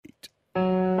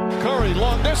Curry,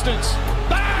 long distance.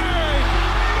 Bang!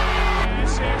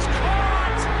 This is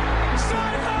caught!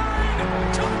 Sideline!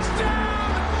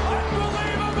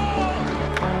 Unbelievable!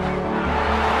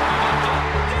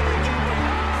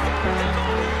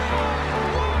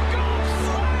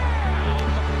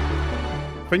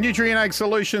 For Nutrient Ag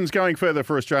Solutions going further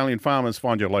for Australian farmers,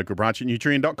 find your local branch at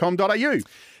nutrient.com.au.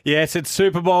 Yes, it's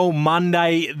Superbowl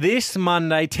Monday. This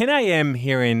Monday, 10 a.m.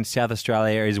 here in South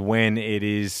Australia is when it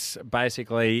is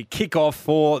basically kickoff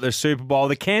for the Super Bowl.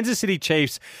 The Kansas City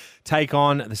Chiefs take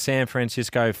on the San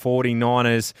Francisco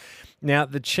 49ers. Now,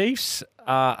 the Chiefs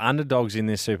are underdogs in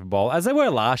this Super Bowl, as they were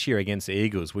last year against the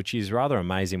Eagles, which is rather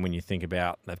amazing when you think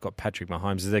about they've got Patrick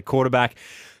Mahomes as their quarterback.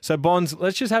 So, Bonds,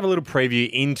 let's just have a little preview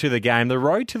into the game. The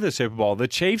road to the Super Bowl, the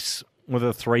Chiefs were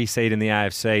the 3 seed in the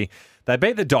AFC. They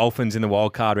beat the Dolphins in the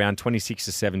wild card round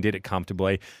 26-7, did it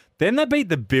comfortably. Then they beat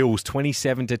the Bills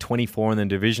 27-24 in the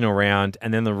divisional round,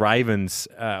 and then the Ravens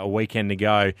a weekend to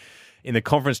go in the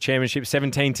conference championship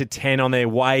 17-10 on their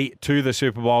way to the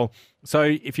Super Bowl. So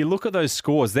if you look at those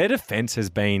scores, their defense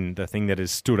has been the thing that has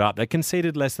stood up. They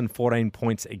conceded less than 14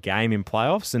 points a game in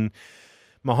playoffs, and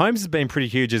Mahomes has been pretty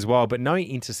huge as well, but no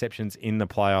interceptions in the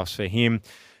playoffs for him.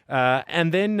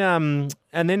 And then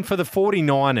for the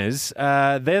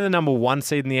 49ers, they're the number 1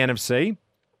 seed in the NFC,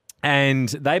 and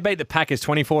they beat the Packers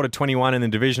 24-21 in the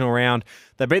divisional round.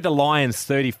 They beat the Lions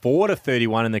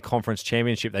 34-31 in the conference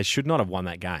championship. They should not have won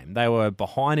that game. They were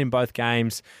behind in both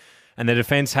games, and their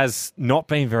defense has not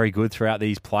been very good throughout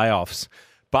these playoffs.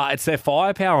 But it's their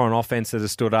firepower on offense that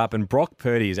has stood up, and Brock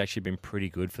Purdy has actually been pretty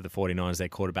good for the 49ers, their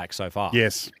quarterback so far.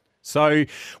 Yes. So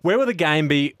where will the game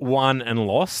be won and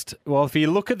lost? Well, if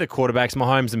you look at the quarterbacks,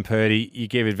 Mahomes and Purdy, you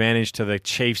give advantage to the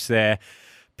Chiefs there.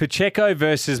 Pacheco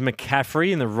versus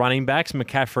McCaffrey in the running backs.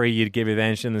 McCaffrey, you'd give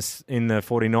advantage in the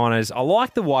 49ers. I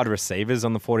like the wide receivers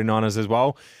on the 49ers as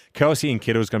well. Kelsey and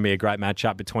Kittle is going to be a great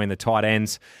matchup between the tight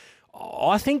ends.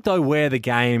 I think, though, where the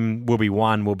game will be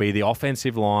won will be the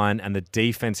offensive line and the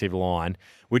defensive line,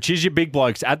 which is your big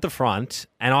blokes at the front.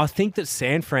 And I think that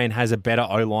San Fran has a better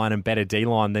O-line and better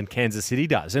D-line than Kansas City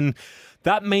does. And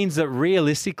that means that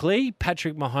realistically,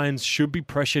 Patrick Mahomes should be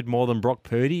pressured more than Brock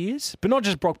Purdy is. But not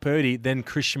just Brock Purdy, then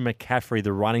Christian McCaffrey,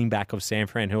 the running back of San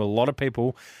Fran, who a lot of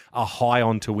people are high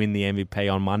on to win the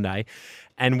MVP on Monday.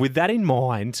 And with that in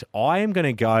mind, I am going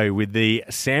to go with the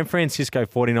San Francisco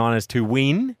 49ers to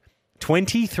win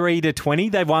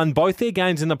 23-20. They've won both their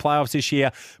games in the playoffs this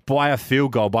year by a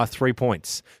field goal, by 3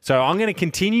 points. So I'm going to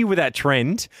continue with that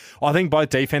trend. I think both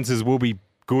defenses will be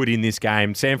good in this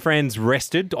game. San Fran's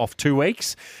rested off 2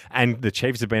 weeks, and the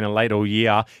Chiefs have been elite all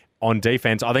year on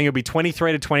defense. I think it'll be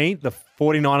 23-20. The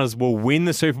 49ers will win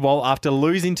the Super Bowl after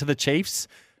losing to the Chiefs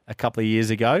a couple of years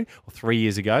ago, or 3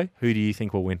 years ago. Who do you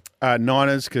think will win?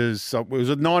 Niners, because it was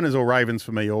the Niners or Ravens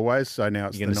for me always. So now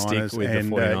it's the Niners. Stick with the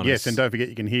 49ers. Yes, and don't forget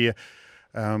you can hear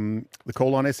the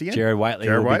call on SEN. Jared Waitley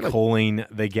will be calling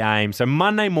the game. So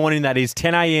Monday morning, that is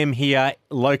 10 a.m. here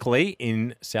locally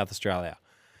in South Australia.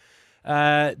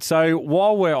 So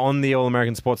while we're on the All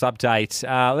American Sports Update,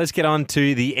 let's get on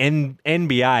to the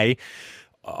NBA.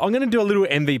 I'm going to do a little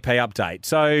MVP update.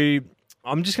 So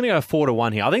I'm just going to go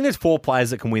 4-1 here. I think there's 4 players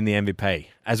that can win the MVP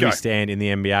as we stand in the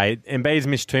NBA. Embiid's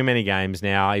missed too many games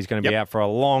now. He's going to be out for a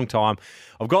long time.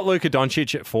 I've got Luka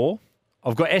Doncic at 4.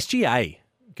 I've got SGA,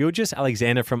 Gilgeous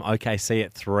Alexander from OKC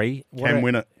at 3.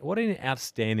 Win it. What an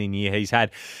outstanding year he's had.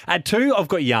 At 2, I've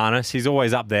got Giannis. He's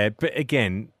always up there. But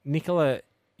again, Nikola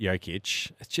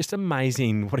Jokic, it's just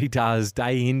amazing what he does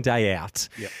day in, day out.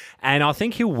 Yep. And I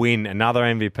think he'll win another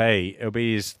MVP. It'll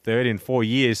be his 3rd in 4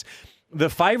 years. The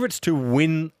favourites to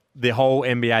win the whole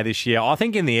NBA this year, I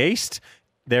think in the East,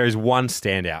 there is one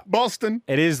standout. Boston.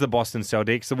 It is the Boston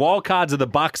Celtics. The wild cards are the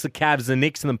Bucks, the Cavs, the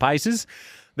Knicks, and the Pacers.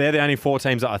 They're the only 4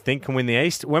 teams that I think can win the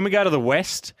East. When we go to the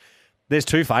West, there's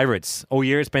 2 favourites. All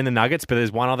year it's been the Nuggets, but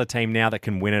there's one other team now that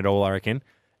can win it all, I reckon,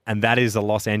 and that is the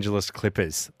Los Angeles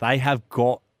Clippers. They have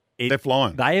got it. They're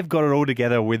flying. They have got it all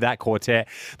together with that quartet.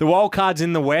 The wild cards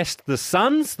in the West, the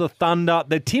Suns, the Thunder,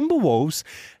 the Timberwolves,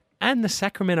 and the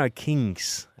Sacramento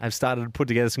Kings have started to put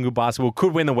together some good basketball.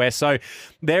 Could win the West. So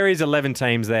there is 11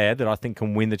 teams there that I think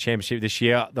can win the championship this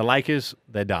year. The Lakers,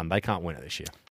 they're done. They can't win it this year.